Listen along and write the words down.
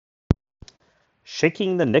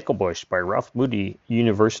Shaking the Nickel Bush by Ralph Moody,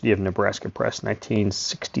 University of Nebraska Press,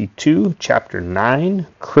 1962, Chapter 9,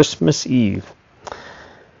 Christmas Eve.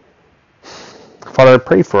 Father, I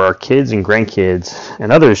pray for our kids and grandkids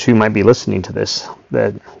and others who might be listening to this,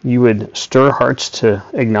 that you would stir hearts to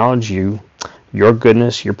acknowledge you, your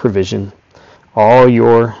goodness, your provision, all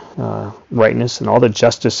your rightness, and all the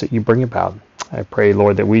justice that you bring about. I pray,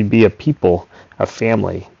 Lord, that we'd be a people, a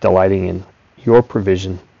family, delighting in your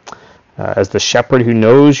provision as the shepherd who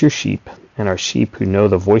knows your sheep, and our sheep who know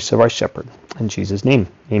the voice of our shepherd. In Jesus' name,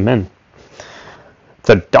 amen.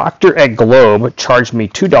 The doctor at Globe charged me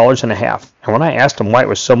 $2.50, and when I asked him why it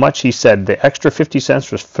was so much, he said the extra 50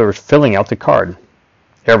 cents was for filling out the card.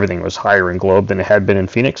 Everything was higher in Globe than it had been in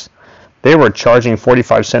Phoenix. They were charging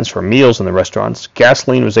 45 cents for meals in the restaurants.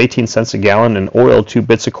 Gasoline was 18 cents a gallon, and oil 2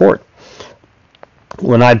 bits a quart.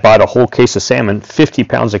 When I bought a whole case of salmon, 50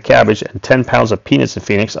 pounds of cabbage, and 10 pounds of peanuts in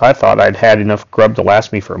Phoenix, I thought I'd had enough grub to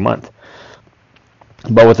last me for a month.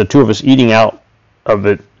 But with the two of us eating out of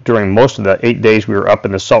it during most of the 8 days we were up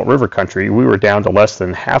in the Salt River country, we were down to less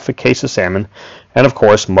than half a case of salmon, and of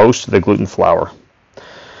course most of the gluten flour.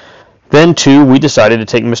 Then, too, we decided to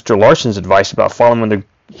take Mr. Larson's advice about following the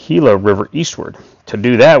Gila River eastward. To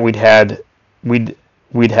do that, we'd have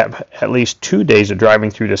at least 2 days of driving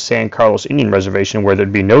through the San Carlos Indian Reservation where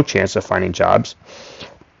there'd be no chance of finding jobs.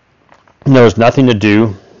 And there was nothing to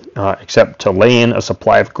do except to lay in a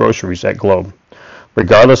supply of groceries at Globe,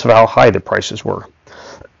 regardless of how high the prices were.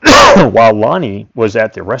 While Lonnie was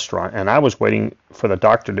at the restaurant and I was waiting for the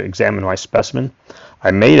doctor to examine my specimen,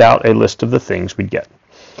 I made out a list of the things we'd get.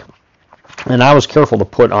 And I was careful to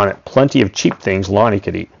put on it plenty of cheap things Lonnie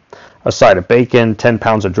could eat. A side of bacon, 10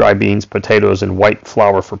 pounds of dry beans, potatoes, and white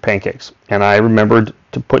flour for pancakes. And I remembered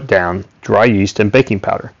to put down dry yeast and baking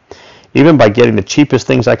powder. Even by getting the cheapest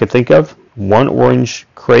things I could think of, one orange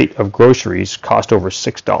crate of groceries cost over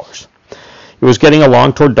 $6. It was getting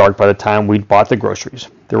along toward dark by the time we'd bought the groceries.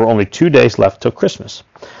 There were only 2 days left till Christmas.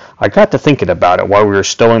 I got to thinking about it while we were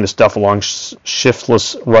stowing the stuff along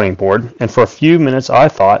shiftless running board, and for a few minutes I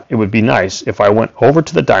thought it would be nice if I went over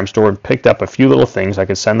to the dime store and picked up a few little things I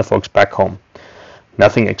could send the folks back home.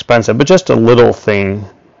 Nothing expensive, but just a little thing,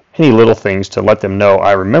 any little things to let them know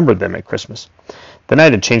I remembered them at Christmas. Then I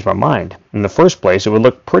had to change my mind. In the first place, it would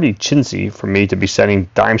look pretty chintzy for me to be sending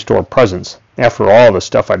dime store presents. After all the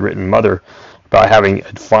stuff I'd written Mother about having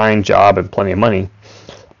a fine job and plenty of money.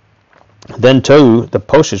 Then, too, the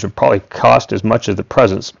postage would probably cost as much as the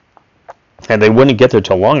presents, and they wouldn't get there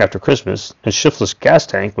till long after Christmas, and Shiftless gas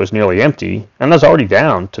tank was nearly empty, and I was already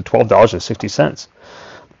down to $12.60.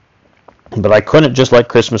 But I couldn't just let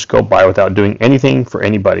Christmas go by without doing anything for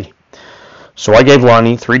anybody. So I gave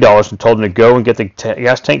Lonnie $3 and told him to go and get the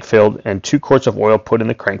gas tank filled and 2 quarts of oil put in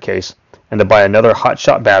the crankcase, and to buy another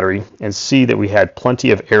hot-shot battery and see that we had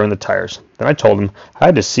plenty of air in the tires. Then I told him I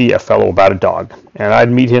had to see a fellow about a dog, and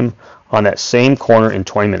I'd meet him on that same corner in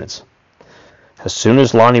 20 minutes. As soon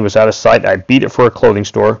as Lonnie was out of sight, I beat it for a clothing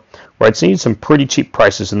store where I'd seen some pretty cheap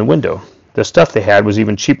prices in the window. The stuff they had was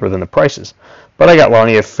even cheaper than the prices, but I got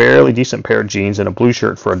Lonnie a fairly decent pair of jeans and a blue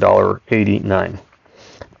shirt for $1.89.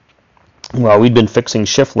 While we'd been fixing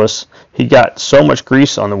Shiftless, he got so much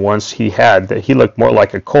grease on the ones he had that he looked more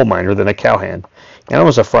like a coal miner than a cowhand, and I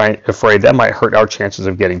was afraid that might hurt our chances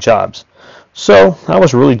of getting jobs. So I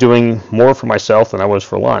was really doing more for myself than I was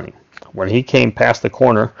for Lonnie. When he came past the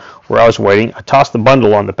corner where I was waiting, I tossed the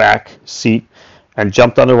bundle on the back seat and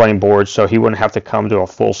jumped on the running board so he wouldn't have to come to a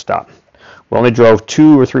full stop. We only drove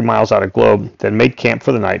 2 or 3 miles out of Globe, then made camp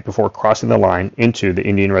for the night before crossing the line into the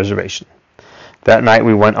Indian Reservation. That night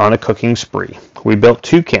we went on a cooking spree. We built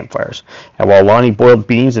 2 campfires, and while Lonnie boiled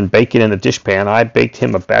beans and bacon in the dishpan, I baked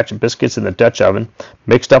him a batch of biscuits in the Dutch oven,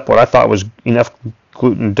 mixed up what I thought was enough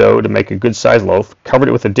gluten dough to make a good-sized loaf, covered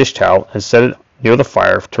it with a dish towel, and set it near the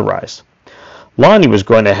fire to rise. Lonnie was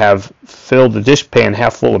going to have filled the dishpan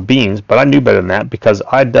half full of beans, but I knew better than that because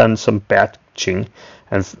I'd done some batching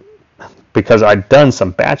and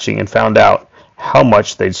found out how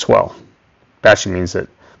much they'd swell. Batching means that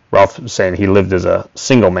Ralph was saying he lived as a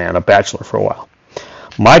single man, a bachelor for a while.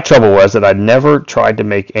 My trouble was that I'd never tried to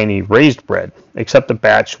make any raised bread, except the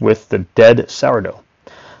batch with the dead sourdough.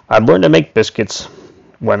 I'd learned to make biscuits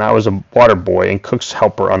when I was a water boy and cook's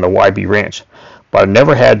helper on the YB Ranch, but I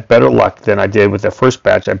never had better luck than I did with the first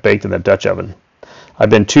batch I baked in the Dutch oven. I'd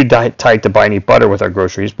been too tight to buy any butter with our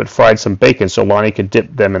groceries, but fried some bacon so Lonnie could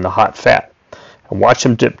dip them in the hot fat. I watched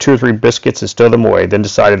him dip 2 or 3 biscuits and stow them away, then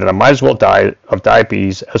decided that I might as well die of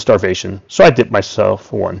diabetes as starvation, so I dipped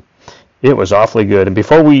myself one. It was awfully good, and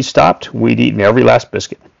before we stopped, we'd eaten every last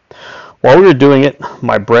biscuit. While we were doing it,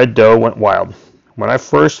 my bread dough went wild. When I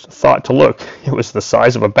first thought to look, it was the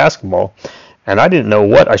size of a basketball, and I didn't know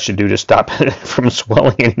what I should do to stop it from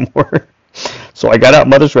swelling anymore. So I got out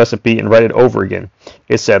Mother's recipe and read it over again.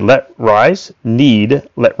 It said, let rise, knead,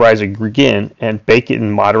 let rise again, and bake it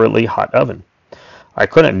in moderately hot oven. I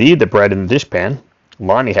couldn't knead the bread in the dishpan.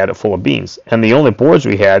 Lonnie had it full of beans, and the only boards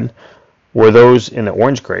we had were those in the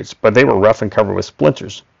orange crates, but they were rough and covered with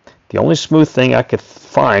splinters. The only smooth thing I could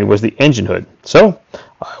find was the engine hood. So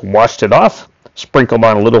I washed it off, sprinkled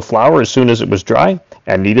on a little flour as soon as it was dry,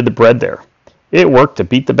 and kneaded the bread there. It worked to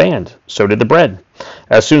beat the band. So did the bread.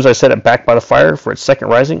 As soon as I set it back by the fire for its second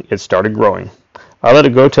rising, it started growing. I let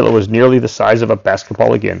it go till it was nearly the size of a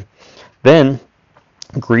basketball again. Then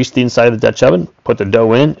greased the inside of the Dutch oven, put the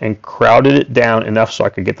dough in, and crowded it down enough so I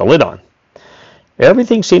could get the lid on.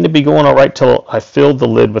 Everything seemed to be going all right till I filled the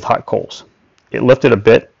lid with hot coals. It lifted a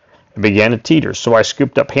bit and began to teeter, so I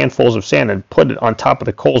scooped up handfuls of sand and put it on top of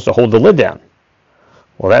the coals to hold the lid down.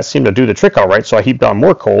 Well, that seemed to do the trick all right, so I heaped on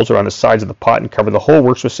more coals around the sides of the pot and covered the whole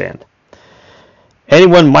works with sand.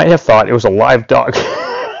 Anyone might have thought it was a live dog.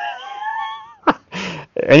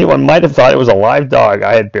 Anyone might have thought it was a live dog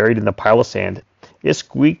I had buried in the pile of sand. It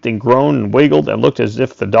squeaked and groaned and wiggled and looked as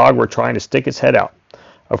if the dog were trying to stick its head out.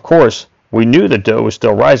 Of course, we knew the dough was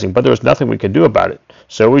still rising, but there was nothing we could do about it.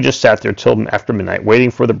 So we just sat there till after midnight,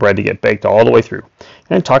 waiting for the bread to get baked all the way through,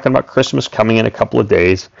 and talking about Christmas coming in a couple of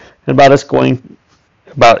days, and about it's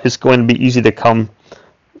going to be easy to come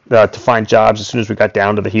to find jobs as soon as we got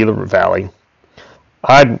down to the Gila Valley.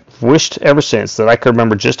 I'd wished ever since that I could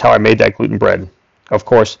remember just how I made that gluten bread. Of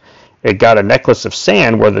course, it got a necklace of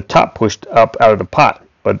sand where the top pushed up out of the pot,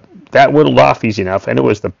 but that whittled off easy enough, and it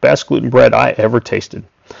was the best gluten bread I ever tasted.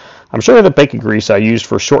 I'm sure the bacon grease I used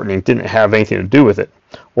for shortening didn't have anything to do with it,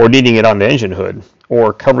 or kneading it on the engine hood,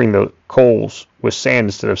 or covering the coals with sand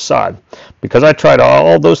instead of sod, because I tried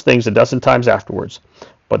all those things a dozen times afterwards,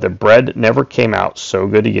 but the bread never came out so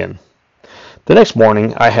good again. The next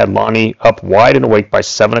morning, I had Lonnie up wide and awake by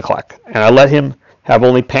 7 o'clock, and I let him have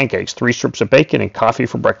only pancakes, 3 strips of bacon, and coffee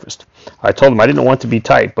for breakfast. I told him I didn't want to be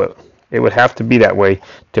tight, but it would have to be that way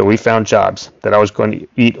till we found jobs, that I was going to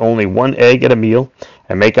eat only 1 egg at a meal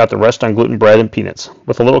and make out the rest on gluten bread and peanuts,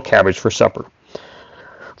 with a little cabbage for supper.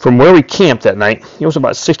 From where we camped that night, it was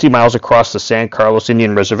about 60 miles across the San Carlos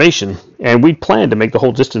Indian Reservation, and we'd planned to make the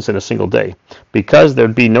whole distance in a single day, because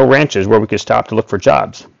there'd be no ranches where we could stop to look for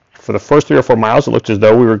jobs. For the first 3 or 4 miles, it looked as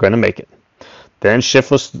though we were going to make it. Then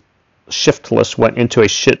Shiftless went into a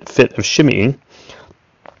fit of shimmying.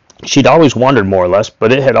 She'd always wandered more or less,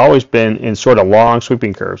 but it had always been in sort of long,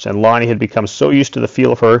 sweeping curves, and Lonnie had become so used to the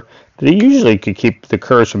feel of her that he usually could keep the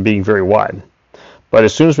curves from being very wide. But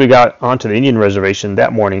as soon as we got onto the Indian Reservation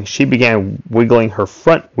that morning, she began wiggling her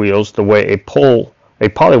front wheels the way a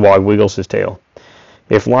pollywog wiggles his tail.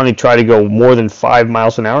 If Lonnie tried to go more than 5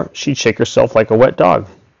 miles an hour, she'd shake herself like a wet dog.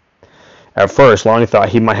 At first, Lonnie thought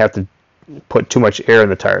he might have to put too much air in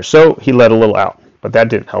the tires, so he let a little out, but that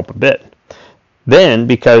didn't help a bit. Then,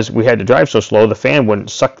 because we had to drive so slow, the fan wouldn't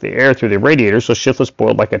suck the air through the radiator, so Shiftless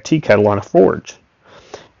boiled like a tea kettle on a forge.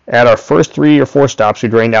 At our first 3 or 4 stops, we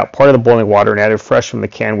drained out part of the boiling water and added fresh from the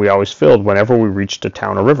can we always filled whenever we reached a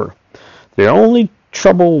town or river. The only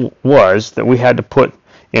trouble was that we had to put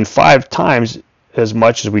in 5 times as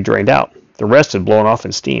much as we drained out. The rest had blown off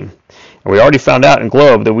in steam. And we already found out in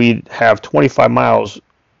Globe that we'd have a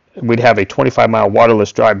 25-mile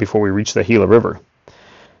waterless drive before we reached the Gila River.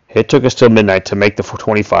 It took us till midnight to make the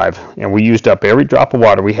 25, and we used up every drop of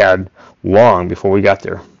water we had long before we got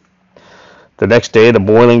there. The next day, the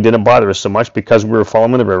boiling didn't bother us so much because we were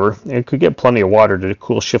following the river and could get plenty of water to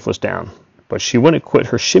cool Shiftless down. But she wouldn't quit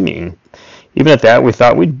her shimmying. Even at that, we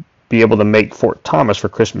thought we'd be able to make Fort Thomas for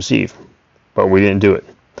Christmas Eve, but we didn't do it.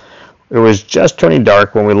 It was just turning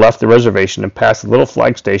dark when we left the reservation and passed the little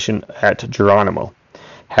flag station at Geronimo.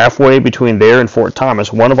 Halfway between there and Fort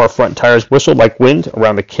Thomas, one of our front tires whistled like wind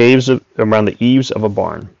around the eaves of a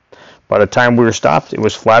barn. By the time we were stopped, it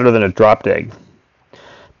was flatter than a dropped egg.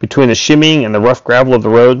 Between the shimmying and the rough gravel of the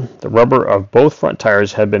road, the rubber of both front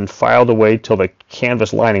tires had been filed away till the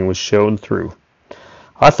canvas lining was shown through.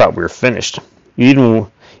 I thought we were finished. Even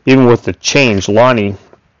with the change Lonnie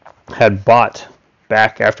had bought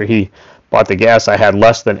back after he bought the gas, I had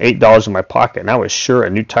less than $8 in my pocket, and I was sure a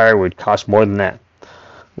new tire would cost more than that.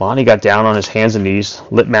 Lonnie got down on his hands and knees,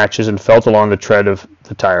 lit matches, and felt along the tread of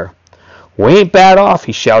the tire. "We ain't bad off,"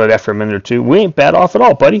 he shouted after a minute or two. "We ain't bad off at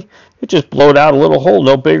all, buddy. It just blowed out a little hole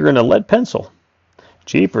no bigger than a lead pencil."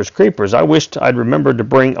 Jeepers creepers, I wished I'd remembered to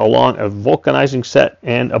bring along a vulcanizing set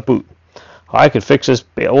and a boot. I could fix this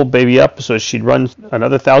old baby up so she'd run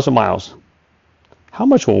another 1,000 miles. "How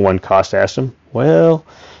much will one cost?" I asked him. "Well,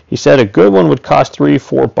 He said a good one would cost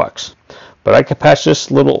 $3 or $4, but I could patch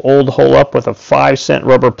this little old hole up with a 5-cent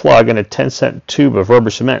rubber plug and a 10-cent tube of rubber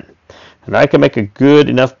cement, and I could make a good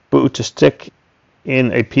enough boot to stick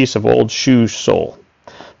in a piece of old shoe sole.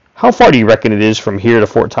 How far do you reckon it is from here to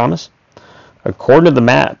Fort Thomas? According to the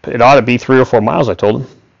map, it ought to be 3 or 4 miles, I told him.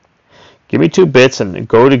 Give me 2 bits and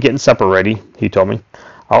go to getting supper ready, he told me.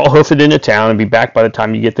 I'll hoof it into town and be back by the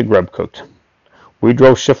time you get the grub cooked. We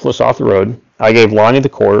drove shiftless off the road. I gave Lonnie the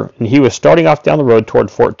quarter, and he was starting off down the road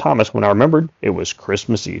toward Fort Thomas when I remembered it was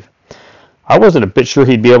Christmas Eve. I wasn't a bit sure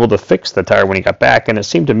he'd be able to fix the tire when he got back, and it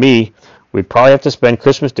seemed to me we'd probably have to spend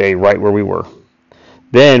Christmas Day right where we were.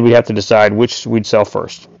 Then we'd have to decide which we'd sell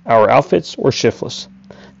first, our outfits or shiftless.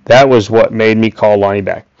 That was what made me call Lonnie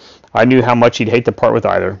back. I knew how much he'd hate to part with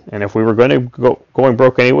either, and if we were going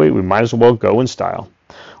broke anyway, we might as well go in style.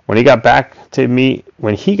 When he got back to me,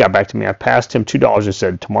 I passed him $2 and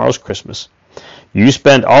said, "Tomorrow's Christmas. You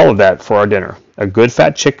spend all of that for our dinner. A good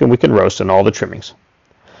fat chicken we can roast and all the trimmings."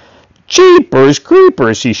 "Jeepers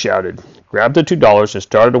creepers," he shouted, grabbed the $2 and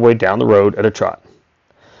started away down the road at a trot.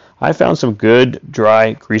 I found some good,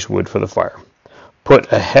 dry greasewood for the fire,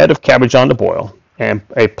 put a head of cabbage on to boil, and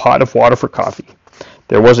a pot of water for coffee.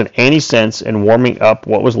 There wasn't any sense in warming up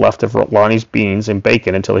what was left of Lonnie's beans and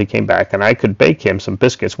bacon until he came back, and I could bake him some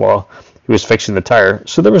biscuits while he was fixing the tire,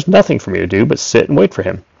 so there was nothing for me to do but sit and wait for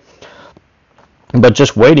him. But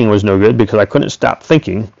just waiting was no good because I couldn't stop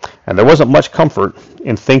thinking, and there wasn't much comfort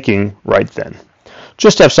in thinking right then.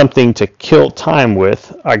 Just to have something to kill time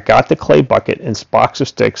with, I got the clay bucket and box of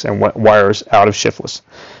sticks and wires out of shiftless.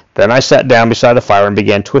 Then I sat down beside the fire and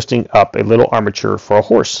began twisting up a little armature for a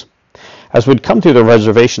horse. As we'd come through the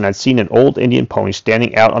reservation, I'd seen an old Indian pony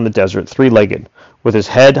standing out on the desert, 3-legged, with his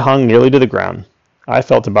head hung nearly to the ground. I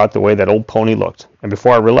felt about the way that old pony looked, and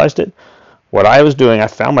before I realized it, what I was doing, I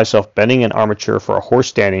found myself bending an armature for a horse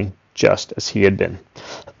standing just as he had been.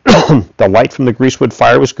 The light from the greasewood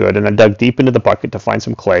fire was good, and I dug deep into the bucket to find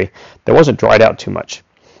some clay that wasn't dried out too much.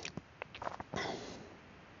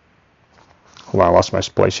 Hold on, I lost my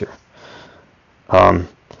place here.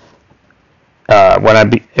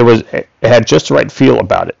 It had just the right feel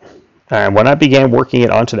about it. And when I began working it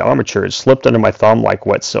onto the armature, it slipped under my thumb like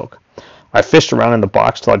wet silk. I fished around in the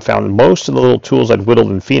box till I'd found most of the little tools I'd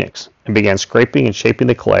whittled in Phoenix, and began scraping and shaping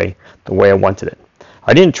the clay the way I wanted it.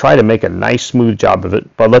 I didn't try to make a nice smooth job of it,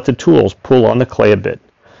 but let the tools pull on the clay a bit,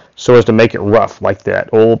 so as to make it rough like that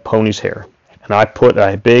old pony's hair. And I put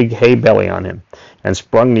a big hay belly on him, and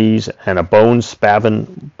sprung knees, and a bone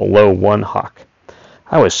spavin below one hock.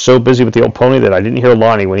 I was so busy with the old pony that I didn't hear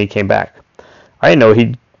Lonnie when he came back. I didn't know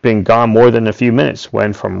he'd been gone more than a few minutes,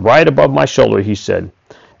 when from right above my shoulder he said,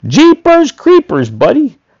 "Jeepers creepers,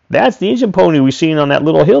 buddy! That's the engine pony we seen on that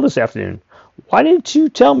little hill this afternoon. Why didn't you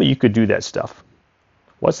tell me you could do that stuff?"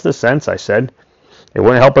 "What's the sense?" I said. "It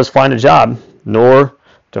wouldn't help us find a job, nor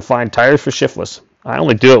to find tires for shiftless. I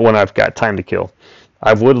only do it when I've got time to kill.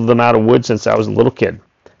 I've whittled them out of wood since I was a little kid.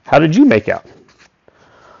 How did you make out?"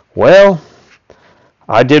 "Well,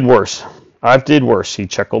 I did worse, he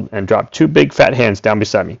chuckled and dropped 2 big fat hands down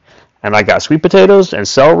beside me. "And I got sweet potatoes and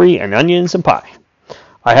celery and onions and pie.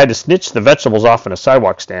 I had to snitch the vegetables off in a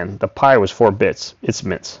sidewalk stand. The pie was 4 bits. It's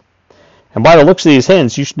mince." "And by the looks of these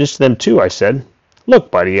hens, you snitched them too," I said.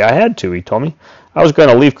 "Look, buddy, I had to," he told me. I wasn't going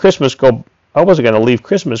to leave Christmas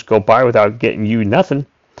go by without getting you nothing."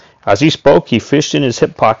 As he spoke, he fished in his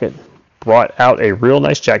hip pocket, brought out a real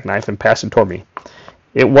nice jackknife, and passed it toward me.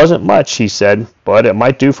 "It wasn't much," he said, "but it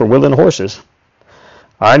might do for whittling horses."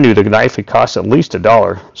 I knew the knife had cost at least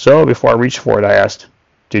 $1, so before I reached for it, I asked,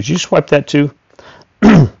 "Did you swipe that too?"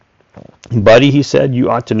 "Buddy," he said, "you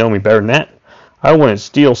ought to know me better than that. I wouldn't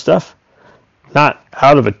steal stuff. Not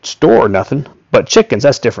out of a store or nothing. But chickens,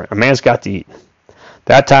 that's different. A man's got to eat."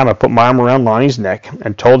 That time I put my arm around Lonnie's neck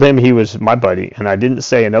and told him he was my buddy, and I didn't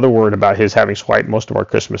say another word about his having swiped most of our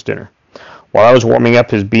Christmas dinner. While I was warming up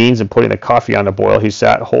his beans and putting the coffee on to boil, he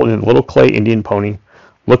sat holding the little clay Indian pony,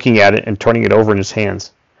 looking at it and turning it over in his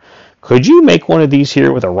hands. "Could you make one of these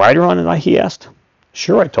here with a rider on it?" he asked.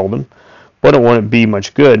 "Sure," I told him, "but it wouldn't be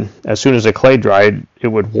much good. As soon as the clay dried, it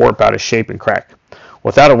would warp out of shape and crack.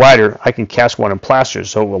 Without a rider, I can cast one in plaster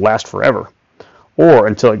so it will last forever, or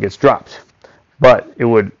until it gets dropped. But it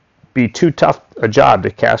would be too tough a job to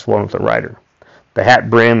cast one with a rider. The hat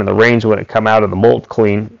brim and the reins wouldn't come out of the mold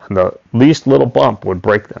clean, and the least little bump would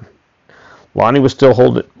break them." Lonnie was still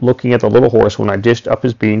looking at the little horse when I dished up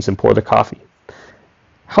his beans and poured the coffee.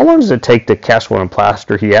 "How long does it take to cast one in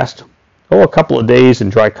plaster?" he asked. "Oh, a couple of days in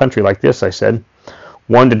dry country like this," I said.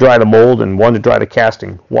 "One to dry the mold and one to dry the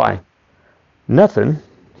casting. Why?" "Nothing,"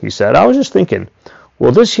 he said. "I was just thinking,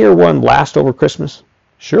 will this here one last over Christmas?"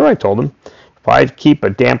 Sure, I told him. If I keep a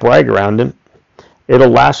damp rag around him, it'll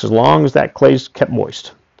last as long as that clay's kept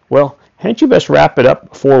moist. Well, hadn't you best wrap it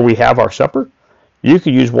up before we have our supper? You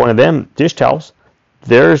could use one of them dish towels.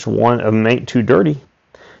 There's one of them ain't too dirty.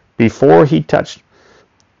 Before he touched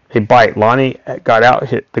a bite, Lonnie got out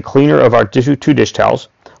the cleaner of our two dish towels,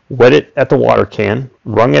 wet it at the water can,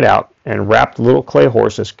 wrung it out, and wrapped the little clay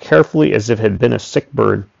horse as carefully as if it had been a sick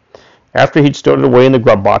bird. After he'd stowed it away in the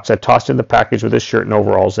grub box, I tossed in the package with his shirt and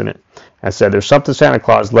overalls in it, and said, "There's something Santa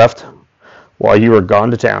Claus left while you were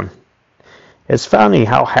gone to town." It's funny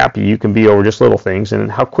how happy you can be over just little things,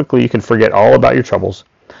 and how quickly you can forget all about your troubles.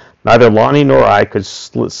 Neither Lonnie nor I could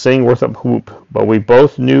sing worth a whoop, but we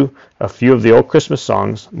both knew a few of the old Christmas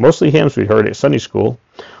songs, mostly hymns we'd heard at Sunday school.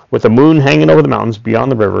 With the moon hanging over the mountains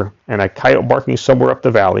beyond the river, and a coyote barking somewhere up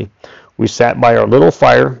the valley, we sat by our little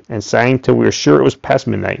fire and sang till we were sure it was past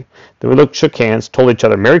midnight. Then we looked, shook hands, told each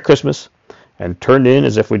other Merry Christmas, and turned in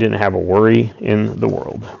as if we didn't have a worry in the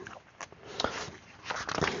world.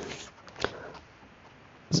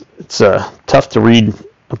 It's tough to read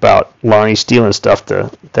about Lonnie stealing stuff to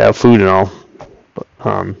have food and all.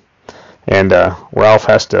 And Ralph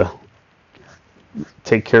has to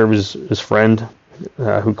take care of his friend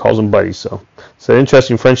who calls him Buddy. So it's an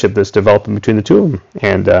interesting friendship that's developing between the two of them.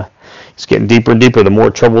 And it's getting deeper and deeper the more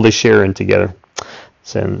trouble they share in together.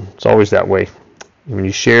 And it's always that way. When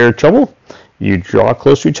you share trouble, you draw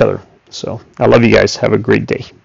close to each other. So I love you guys. Have a great day.